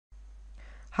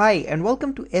Hi and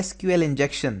welcome to SQL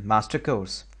Injection Master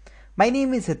Course. My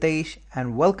name is Hitesh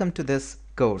and welcome to this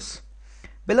course.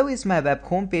 Below is my web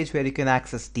homepage where you can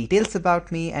access details about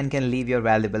me and can leave your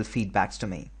valuable feedbacks to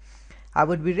me. I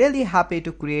would be really happy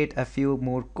to create a few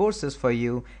more courses for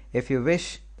you. If you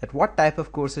wish that what type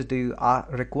of courses do you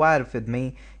require with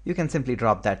me, you can simply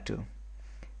drop that too.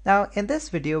 Now in this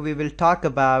video we will talk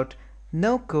about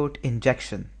no code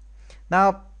injection.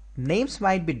 Now names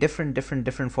might be different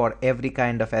for every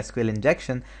kind of SQL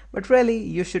injection, but really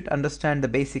you should understand the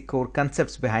basic core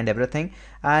concepts behind everything,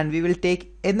 and we will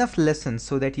take enough lessons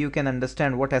so that you can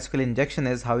understand what SQL injection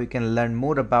is, how you can learn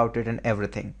more about it and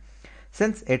everything,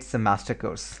 since it's a master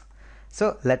course.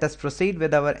 So let us proceed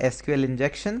with our SQL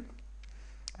injection.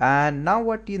 And now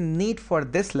what you need for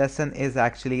this lesson is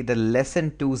actually the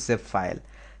lesson 2 zip file.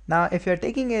 Now if you're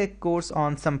taking a course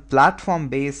on some platform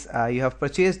base, you have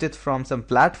purchased it from some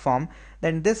platform,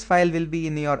 then this file will be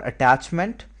in your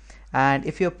attachment. And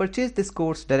if you have purchased this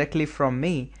course directly from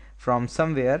me, from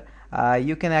somewhere,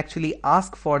 you can actually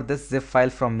ask for this zip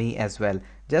file from me as well.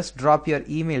 Just drop your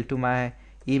email to my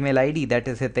email ID, that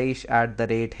is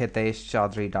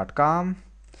hitesh@hiteshchaudhary.com.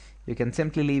 You can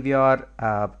simply leave your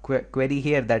query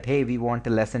here that hey, we want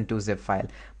a lesson 2 zip file,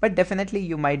 but definitely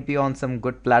you might be on some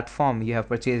good platform, you have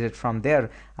purchased it from there,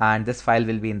 and this file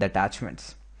will be in the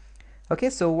attachments.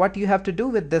 Okay, so what you have to do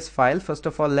with this file, first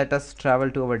of all let us travel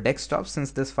to our desktop.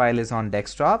 Since this file is on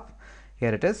desktop,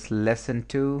 here it is,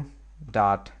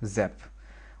 lesson2.zip.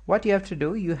 What you have to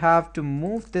do, you have to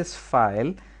move this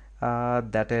file,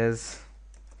 that is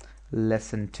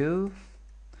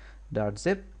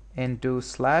lesson2.zip, into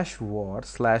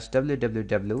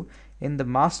 /var/www in the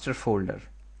master folder.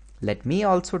 Let me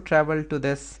also travel to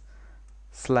this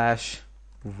 /var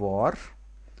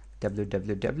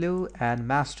www and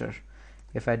master.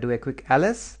 If I do a quick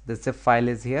ls, the zip file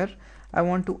is here. I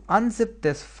want to unzip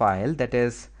this file, that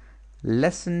is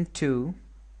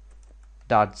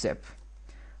lesson2.zip.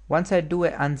 Once I do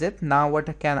a unzip, now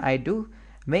what can I do?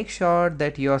 Make sure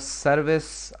that your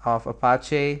service of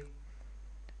Apache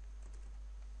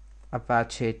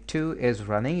 2 is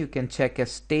running. You can check a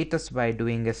status by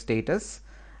doing a status,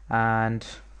 and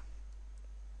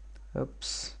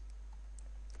oops,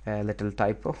 a little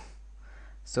typo,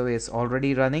 so it's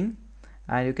already running.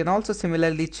 And you can also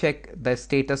similarly check the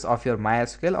status of your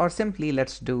MySQL, or simply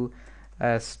let's do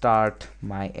start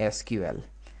MySQL.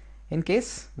 In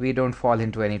case we don't fall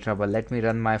into any trouble, let me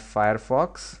run my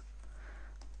Firefox.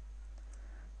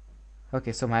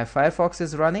 Okay, so my Firefox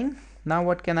is running. Now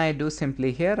what can I do?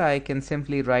 Simply here I can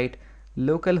simply write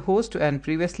localhost, and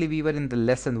previously we were in the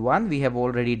lesson 1, we have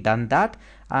already done that,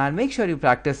 and make sure you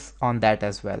practice on that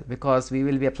as well, because we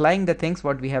will be applying the things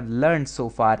what we have learned so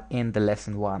far in the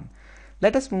lesson 1.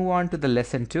 Let us move on to the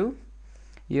lesson 2.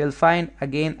 You will find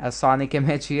again a Sonic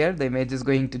image here. The image is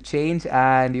going to change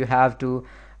and you have to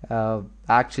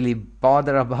actually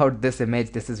bother about this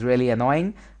image. This is really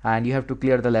annoying and you have to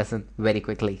clear the lesson very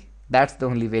quickly. That's the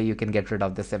only way you can get rid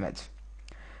of this image.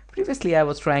 Previously I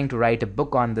was trying to write a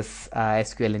book on this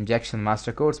SQL injection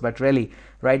master course, but really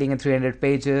writing in 300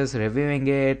 pages, reviewing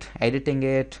it, editing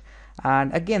it,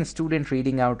 and again student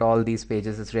reading out all these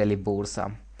pages is really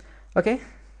boresome. Okay,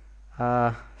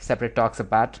 separate talks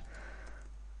apart.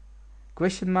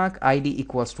 Question mark ID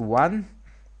equals to 1.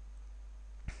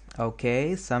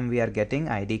 Okay, some we are getting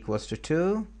ID equals to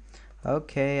 2.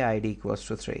 Okay, ID equals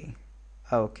to 3.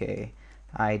 Okay,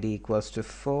 ID equals to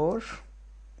 4.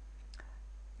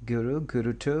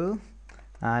 Guru 2,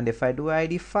 and if I do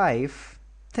ID 5,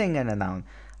 thing and a noun.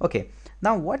 Okay,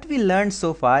 now what we learned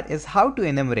so far is how to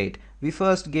enumerate. We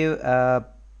first give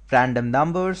random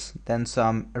numbers, then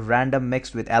some random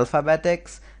mixed with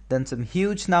alphabetics, then some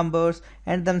huge numbers,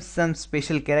 and then some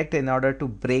special character in order to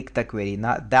break the query.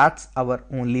 Now that's our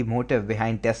only motive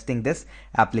behind testing this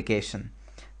application.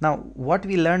 Now what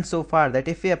we learned so far, that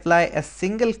if we apply a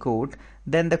single quote,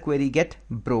 then the query get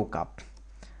broke up.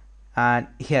 And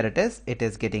here it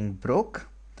is getting broke.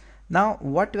 Now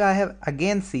what I have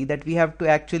again see that we have to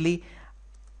actually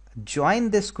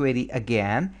join this query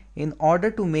again in order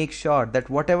to make sure that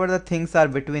whatever the things are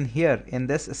between here in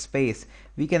this space,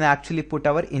 we can actually put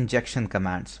our injection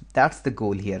commands. That's the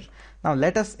goal here. Now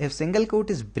let us, if single quote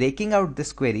is breaking out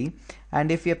this query,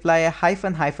 and if we apply a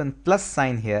hyphen plus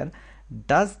sign here,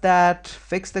 does that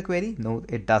fix the query? No,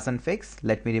 it doesn't fix.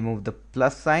 Let me remove the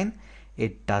plus sign.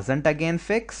 It doesn't again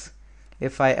fix.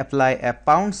 If I apply a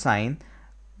pound sign,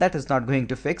 that is not going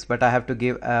to fix, but I have to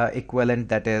give equivalent,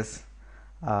 that is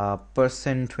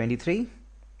 %23,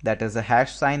 that is a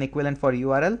hash sign equivalent for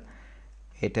URL.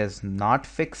 It is not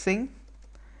fixing.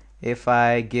 If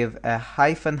I give a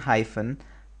hyphen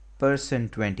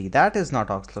 %20. That is not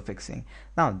also fixing.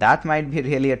 Now that might be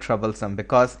really a troublesome,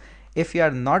 because if you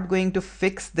are not going to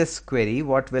fix this query,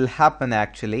 what will happen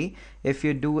actually if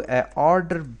you do a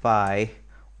order by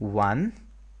 1?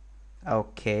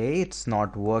 Okay, it's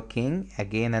not working.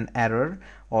 Again an error.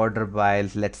 Order by,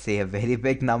 let's say, a very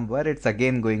big number, it's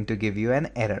again going to give you an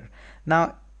error.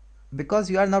 Now because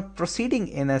you are not proceeding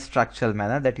in a structural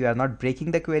manner, that you are not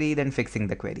breaking the query then fixing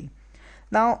the query.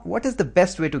 Now what is the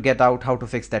best way to get out how to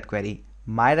fix that query?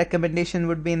 My recommendation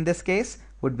would be, in this case,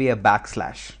 would be a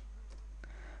backslash.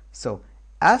 So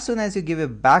as soon as you give a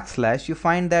backslash, you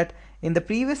find that in the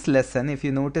previous lesson, if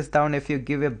you notice down, if you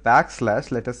give a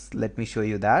backslash, let me show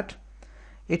you that.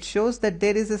 It shows that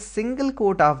there is a single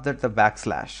quote after the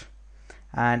backslash.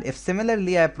 And if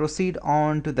similarly I proceed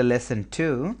on to the lesson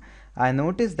 2, I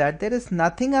notice that there is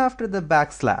nothing after the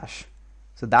backslash.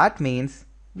 So that means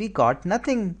we got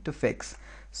nothing to fix.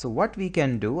 So what we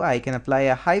can do, I can apply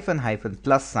a hyphen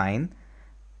plus sign.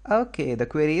 Okay, the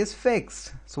query is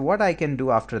fixed. So what I can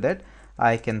do after that,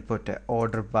 I can put an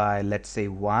order by, let's say,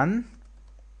 1.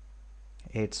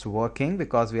 It's working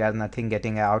because we are nothing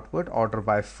getting output. Order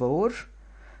by 4.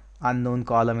 Unknown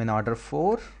column in order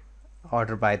 4.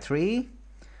 Order by 3.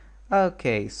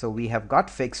 Okay, so we have got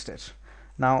fixed it.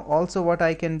 Now also what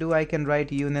I can do, I can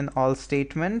write union all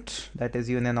statement, that is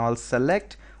union all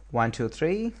select 1 2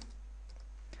 3.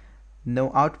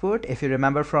 No output. If you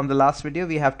remember from the last video,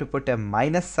 we have to put a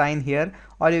minus sign here,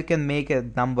 or you can make a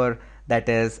number that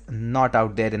is not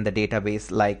out there in the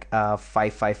database, like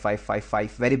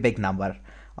 55555, very big number.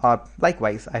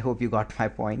 Likewise, I hope you got my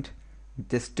point.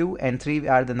 This 2 and 3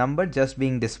 are the number just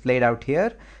being displayed out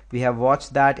here. We have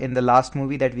watched that in the last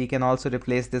movie, that we can also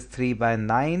replace this 3 by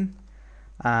 9,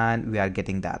 and we are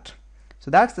getting that.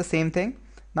 So that's the same thing.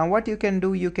 Now what you can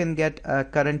do, you can get a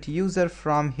current user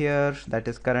from here, that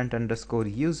is current underscore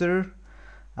user,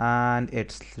 and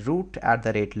it's root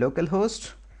 @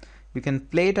 localhost. You can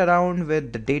play it around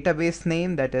with the database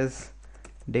name, that is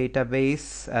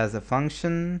database as a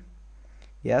function.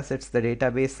 Yes, it's the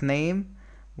database name.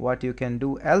 What you can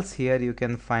do else here, you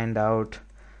can find out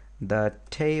the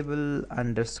table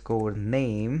underscore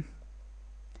name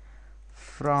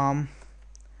from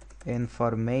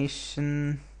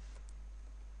information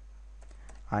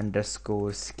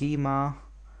underscore schema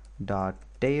dot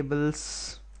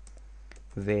tables,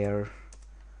 where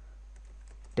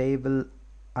table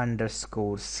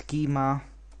underscore schema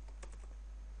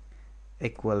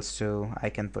equals to, I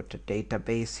can put a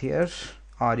database here,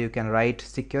 or you can write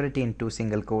security in 2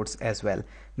 single quotes as well.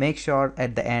 Make sure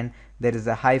at the end there is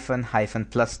a hyphen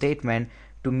plus statement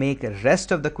to make the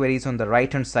rest of the queries on the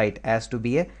right hand side as to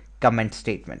be a comment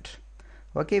statement.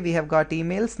 Okay, we have got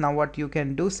emails. Now what you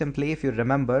can do, simply, if you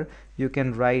remember, you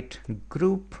can write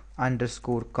group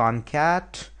underscore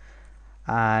concat,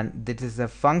 and this is a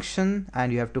function,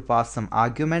 and you have to pass some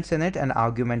arguments in it, and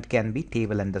argument can be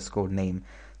table underscore name.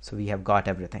 So we have got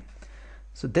everything.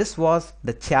 So this was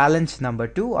the challenge number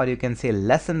 2, or you can say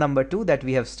lesson number 2 that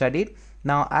we have studied.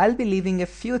 Now I'll be leaving a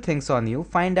few things on you.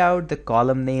 Find out the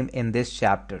column name in this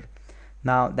chapter.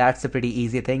 Now that's a pretty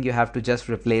easy thing. You have to just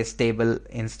replace table.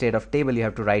 Instead of table, you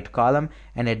have to write column,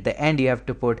 and at the end you have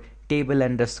to put table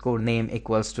underscore name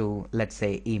equals to, let's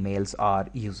say, emails or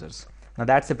users. Now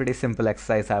that's a pretty simple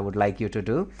exercise I would like you to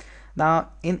do. Now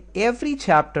in every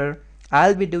chapter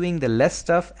I'll be doing the less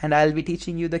stuff, and I'll be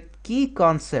teaching you the key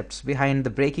concepts behind the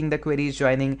breaking the queries,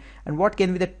 joining, and what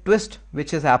can be the twist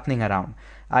which is happening around.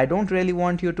 I don't really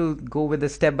want you to go with the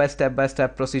step by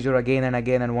step procedure again and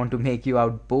again and want to make you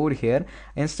out bored here.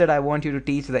 Instead, I want you to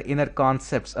teach the inner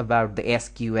concepts about the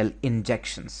SQL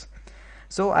injections.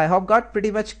 So I have got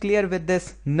pretty much clear with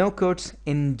this no quotes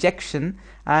injection.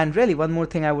 And really, one more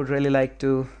thing I would really like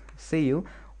to say you.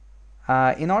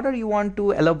 In order you want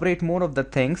to elaborate more of the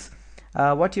things,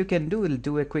 what you can do, will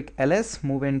do a quick ls,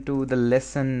 move into the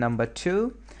lesson number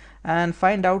 2, and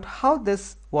find out how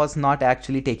this was not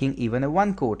actually taking even a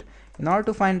 1 quote. In order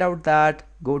to find out that,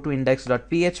 go to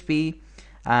index.php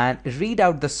and read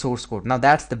out the source code. Now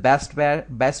that's the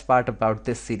best part about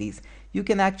this series. You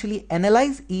can actually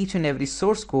analyze each and every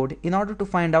source code in order to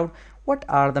find out what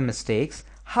are the mistakes,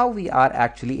 how we are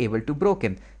actually able to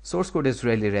broken. Source code is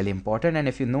really important, and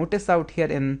if you notice out here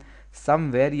in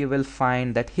somewhere, you will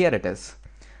find that here it is.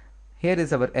 Here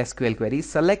is our SQL query,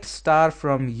 select star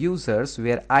from users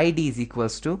where ID is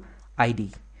equals to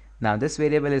ID. Now this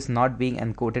variable is not being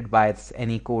encoded by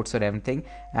any quotes or anything,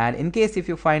 and in case if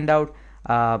you find out,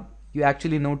 you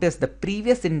actually notice the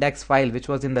previous index file which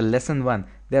was in the lesson 1,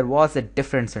 there was a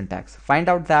different syntax. Find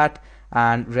out that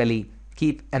and really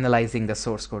keep analyzing the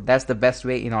source code. That's the best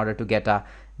way in order to get a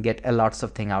lots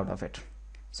of thing out of it.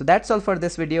 So that's all for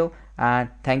this video, and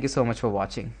thank you so much for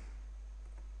watching.